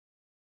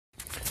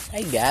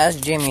Hey guys,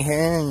 Jimmy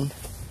here, and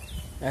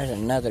there's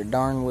another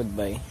darn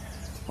woodbay.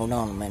 Hold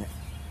on a minute.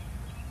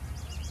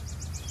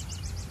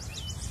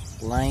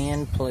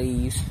 Land,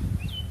 please.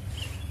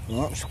 You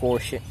won't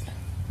squash it.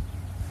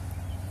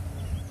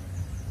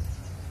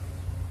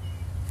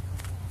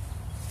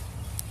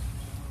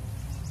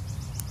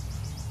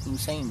 You can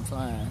see him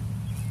flying.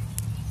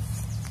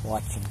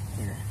 Watch him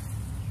here.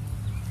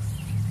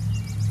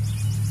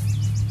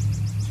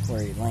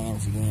 Where he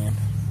lands again.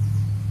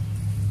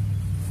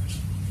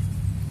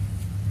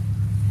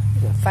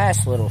 He's a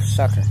fast little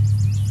sucker.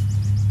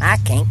 I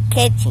can't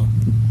catch him.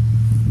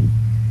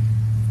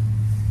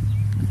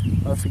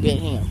 Well, forget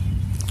him.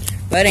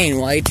 But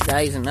anyway,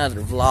 today's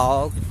another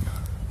vlog.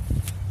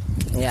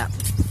 Yeah.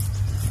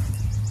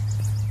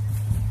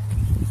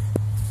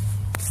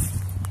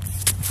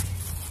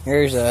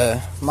 Here's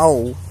a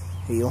mole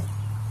hill.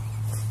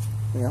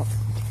 Yep.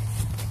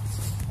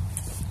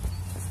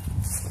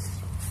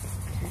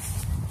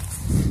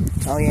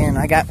 Oh yeah, and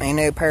I got me a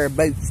new pair of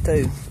boots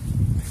too.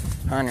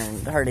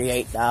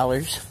 $138.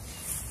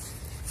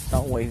 It's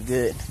always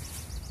good.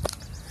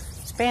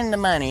 Spend the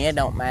money, it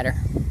don't matter.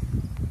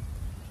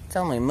 It's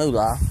only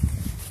moolah.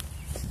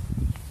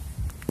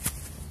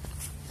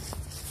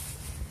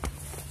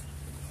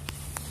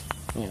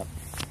 Yep.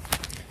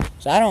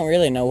 So I don't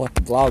really know what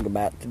to vlog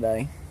about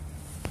today.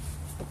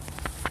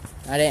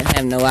 I didn't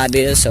have no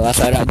idea, so I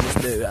thought I'd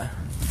just do a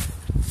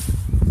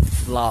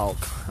vlog.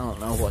 I don't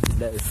know what to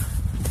do.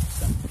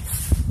 So.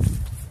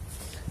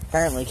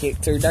 Apparently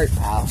kicked through dirt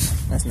piles.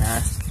 That's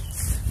nice.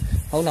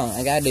 Hold on,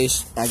 I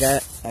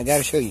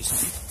gotta show you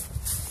something.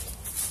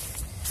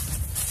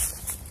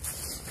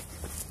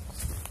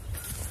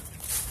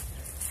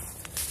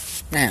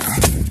 Now,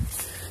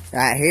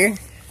 right here,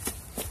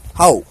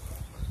 hole,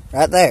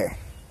 right there.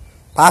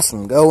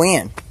 Possum, go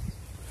in.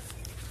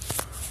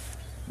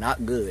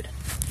 Not good.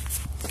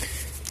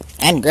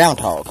 And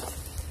groundhog.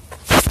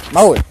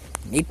 Mower,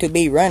 need to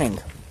be running.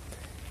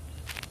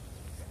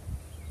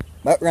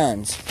 But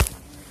runs.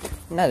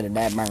 Another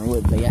dadburn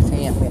woodbay. I tell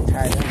you, I'm getting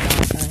tired of them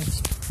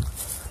things.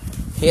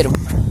 Hit them.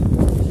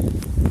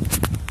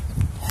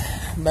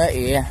 But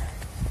yeah.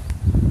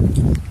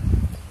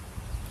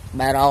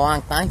 About all I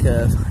can think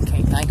of. I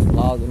can't think of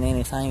vlogging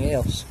anything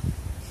else.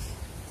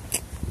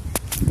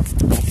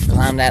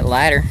 Climb that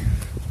ladder.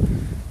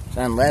 It's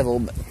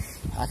unlevel, but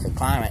I could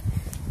climb it.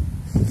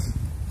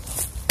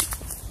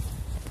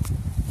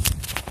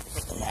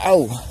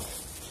 Oh,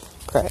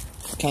 crap.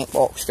 Can't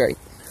walk straight.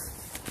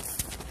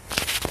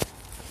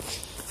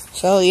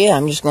 So yeah,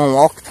 I'm just gonna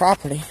walk the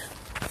property.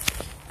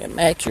 Get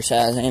my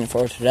exercise in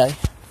for today.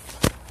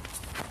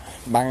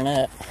 Burn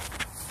up.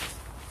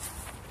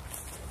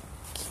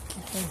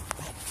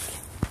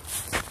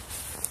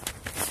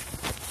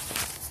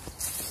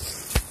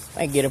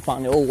 I get up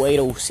on the old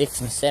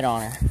 806 and sit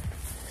on her.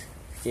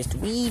 Just a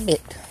wee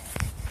bit.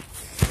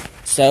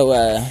 So,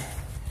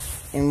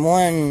 in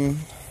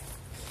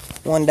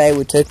one day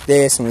we took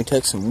this and we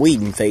took some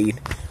weeding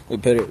feed. We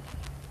put it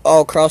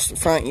all across the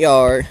front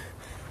yard,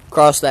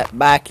 across that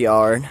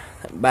backyard,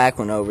 that back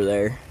one over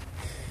there,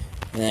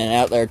 and then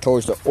out there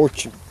towards the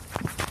orchard.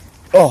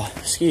 Oh,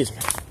 excuse me.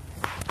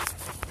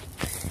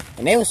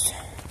 And it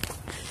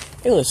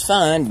was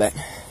fun, but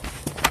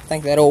I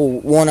think that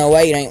old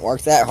 108 ain't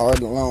worked that hard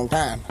in a long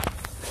time.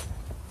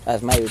 I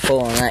was maybe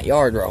pulling that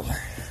yard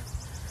roller.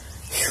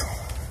 Whew.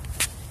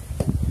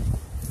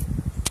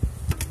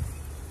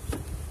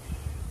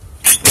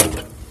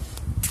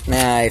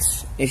 Now,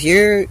 if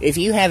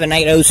you have an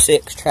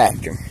 806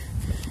 tractor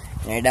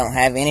and it don't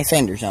have any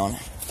fenders on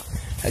it,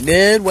 a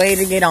good way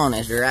to get on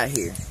is right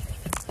here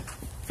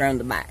from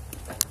the back.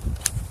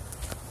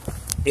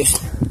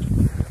 Just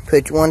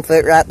put your one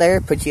foot right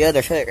there, put your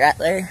other foot right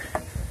there,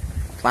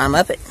 climb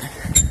up it.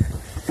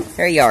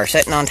 There you are,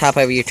 sitting on top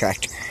of your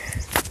tractor.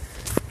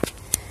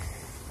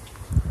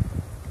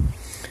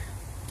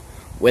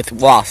 With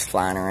wasps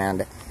flying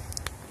around it.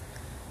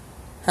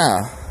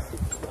 Huh.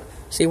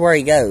 See where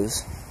he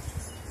goes.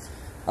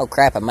 Oh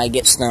crap, I may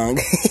get stung.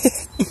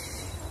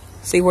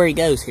 See where he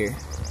goes here.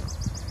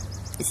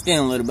 What you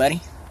doing, little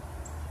buddy?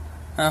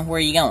 Huh? Where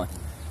are you going?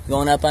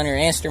 Going up under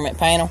the instrument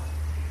panel?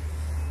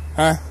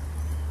 Huh?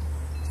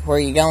 Where are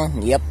you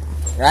going? Yep.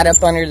 Right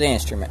up under the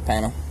instrument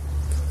panel.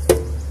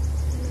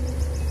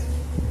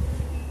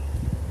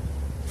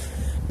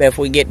 But if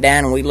we get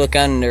down and we look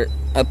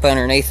up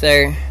underneath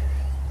there,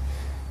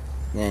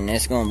 then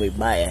it's going to be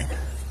bad.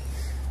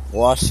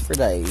 Wasps for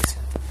days.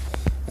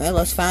 Well,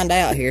 let's find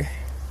out here.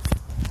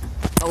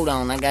 Hold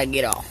on, I got to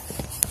get off.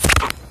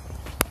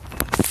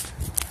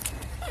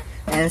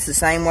 And it's the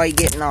same way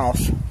getting off.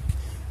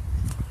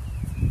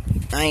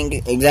 I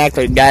ain't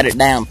exactly got it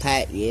down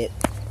pat yet.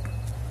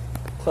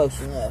 Close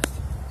enough.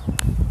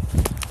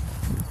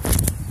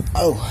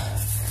 Oh,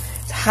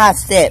 it's a high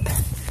step.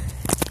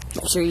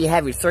 Make sure you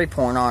have your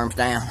 3-point arms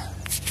down.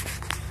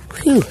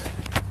 Whew.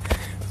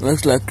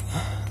 Let's look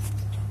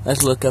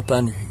up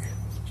under here.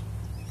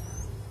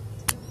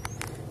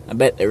 I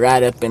bet they're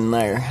right up in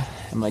there.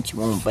 How much you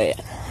want to bet?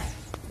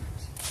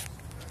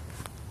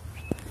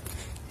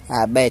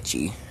 I bet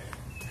you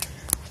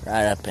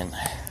Right up in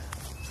there.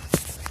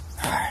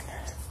 Alright.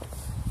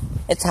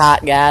 It's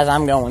hot, guys.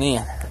 I'm going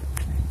in.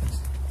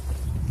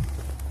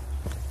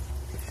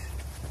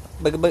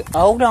 But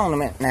hold on a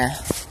minute now.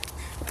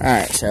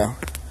 Alright, so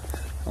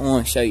I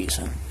want to show you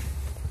something.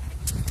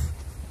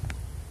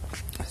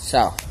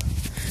 So,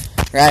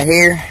 right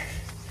here,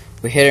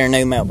 we hit our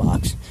new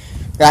mailbox.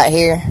 Right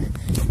here,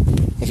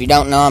 if you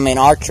don't know, I'm in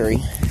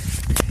archery.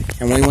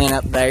 And we went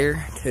up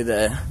there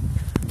to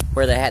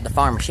where they had the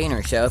farm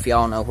machinery show. If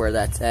y'all know where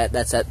that's at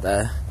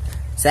the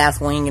south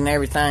wing and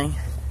everything.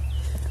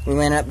 We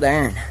went up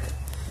there and,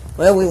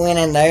 well, we went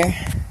in there,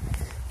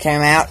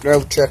 came out,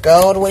 drove the truck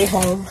all the way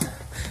home,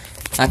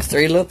 like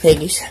 3 little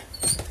piggies.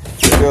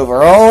 Drove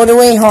her all the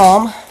way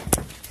home,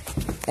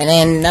 and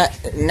then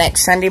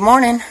next Sunday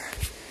morning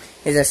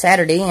is a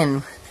Saturday,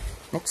 and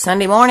next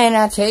Sunday morning,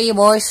 I tell you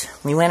boys,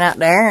 we went out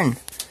there and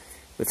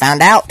we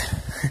found out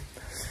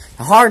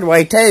the hard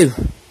way too.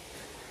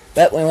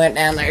 But we went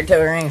down there to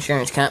our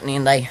insurance company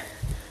and they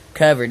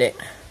covered it.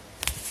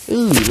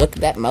 Ooh, look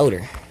at that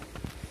motor.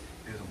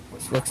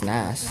 This looks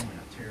nice.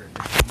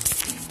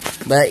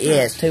 But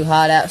yeah, it's too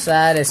hot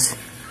outside. It's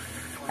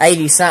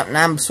 80 something.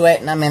 I'm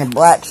sweating. I'm in a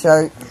black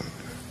shirt.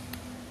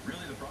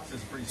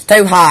 It's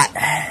too hot.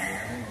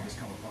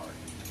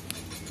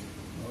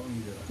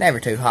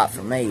 Never too hot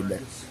for me, but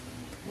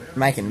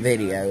making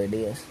video it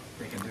is.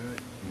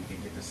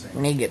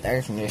 We need to get the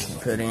air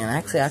conditioning put in.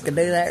 Actually, I could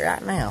do that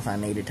right now if I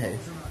needed to.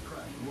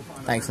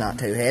 Thing's not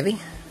too heavy.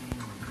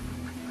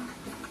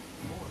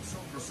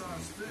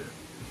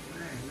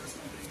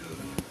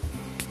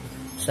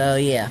 So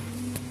yeah,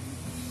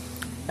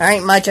 there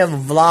ain't much of a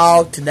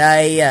vlog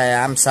today.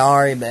 I'm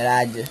sorry, but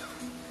I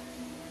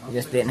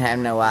just didn't have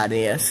no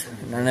ideas.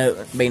 And I knew it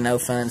would be no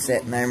fun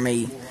sitting there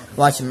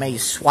watching me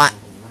swat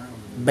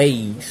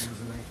bees.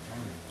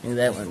 Knew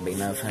that wouldn't be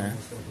no fun.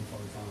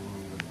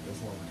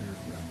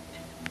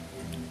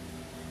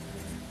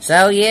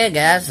 So yeah,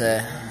 guys,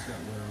 I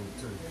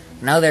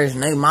know there's a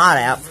new mod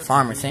out for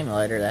Farmer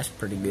Simulator. That's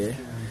pretty good.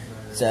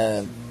 It's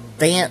a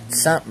Fendt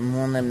something,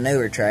 one of them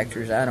newer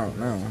tractors. I don't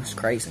know. It's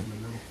crazy.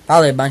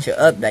 Probably a bunch of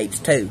updates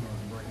too.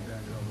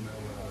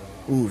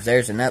 Ooh,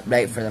 there's an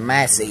update for the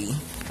Massey.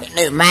 The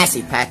new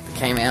Massey pack that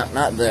came out.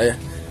 Not the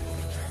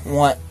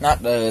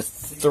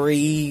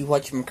 3,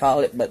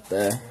 whatchamacallit, but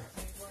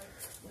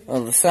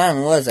well, the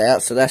sun was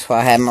out, so that's why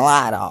I had my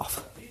light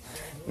off.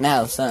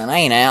 Now the sun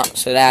ain't out,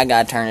 so now I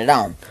gotta turn it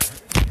on.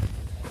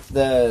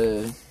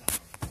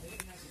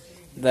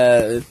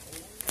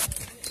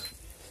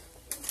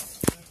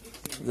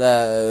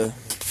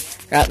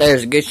 Right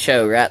there's a good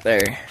show right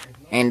there.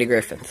 Andy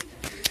Griffith.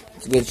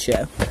 It's a good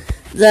show.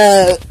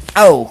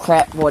 Oh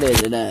crap, what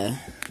is it? That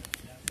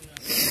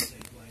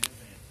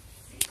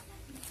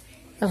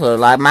looks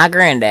like my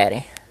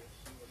granddaddy.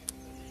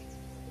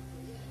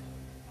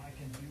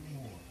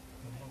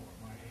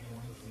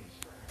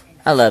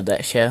 I love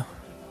that show.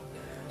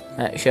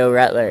 That show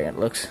right there,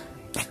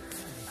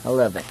 I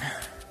love it.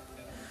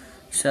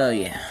 So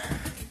yeah.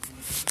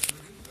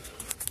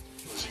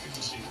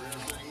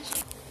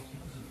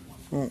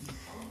 Let's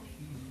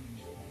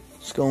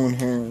go in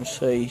here and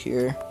see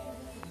here.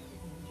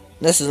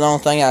 This is the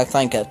only thing I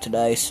think of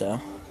today, so.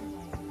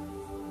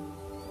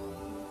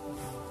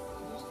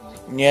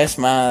 Yes,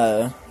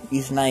 my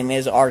username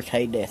is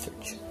Arcade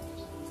Deathridge.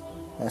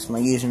 That's my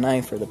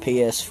username for the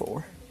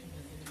PS4.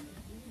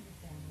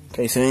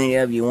 Okay, so any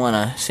of you want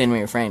to send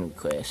me a friend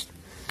request,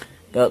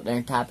 go up there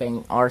and type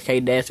in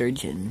Arcade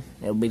Deathridge, and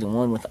it'll be the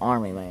one with the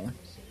Army Man.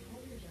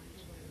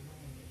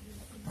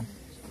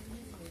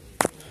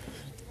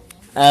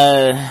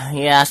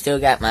 Yeah, I still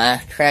got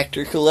my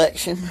tractor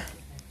collection.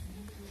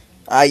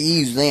 I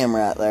use them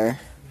right there.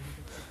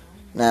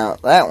 Now,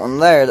 that one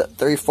there, that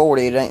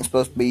 340, it ain't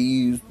supposed to be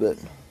used, but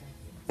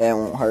that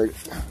won't hurt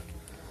it.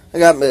 I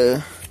got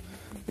my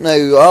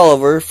new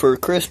Oliver for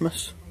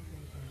Christmas.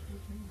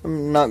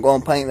 I'm not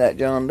going to paint that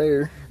John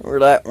Deere, or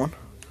that one.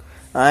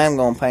 I am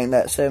going to paint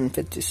that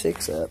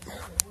 756 up.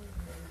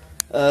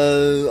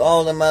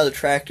 All them other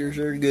tractors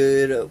are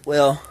good.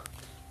 Well,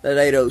 that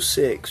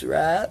 806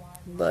 right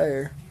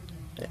there,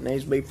 that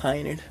needs to be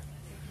painted.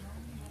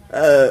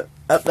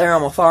 Up there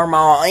on my farm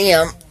I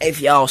am,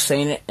 if y'all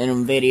seen it in a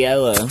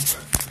video,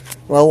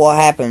 well, what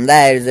happened to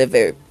that is if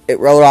it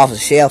rolled off the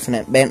shelf and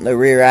it bent the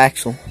rear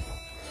axle.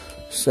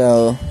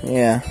 So,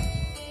 yeah.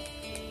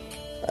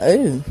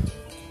 Ooh.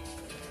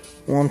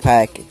 One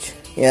package.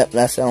 Yep,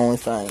 that's the only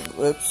thing.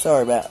 Whoops,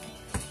 sorry about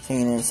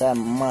seeing inside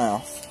my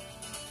mouth.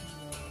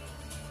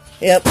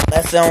 Yep,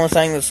 that's the only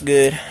thing that's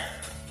good.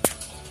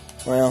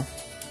 Well,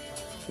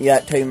 you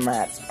got 2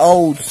 mats.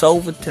 Old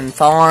Solverton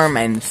Farm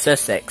and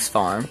Sussex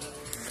Farm.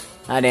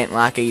 I didn't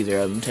like either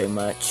of them too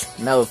much.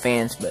 No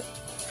offense, but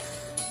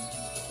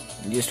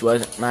it just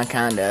wasn't my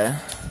kind of.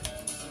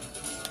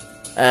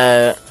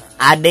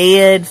 I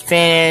did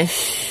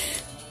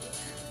finish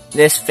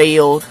this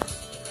field,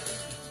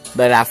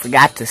 but I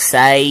forgot to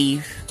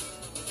save,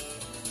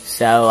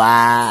 so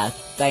I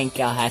think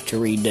I'll have to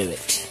redo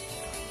it.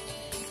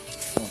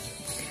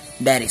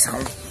 Daddy's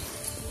home.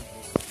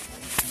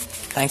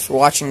 Thanks for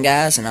watching,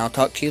 guys, and I'll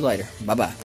talk to you later. Bye-bye.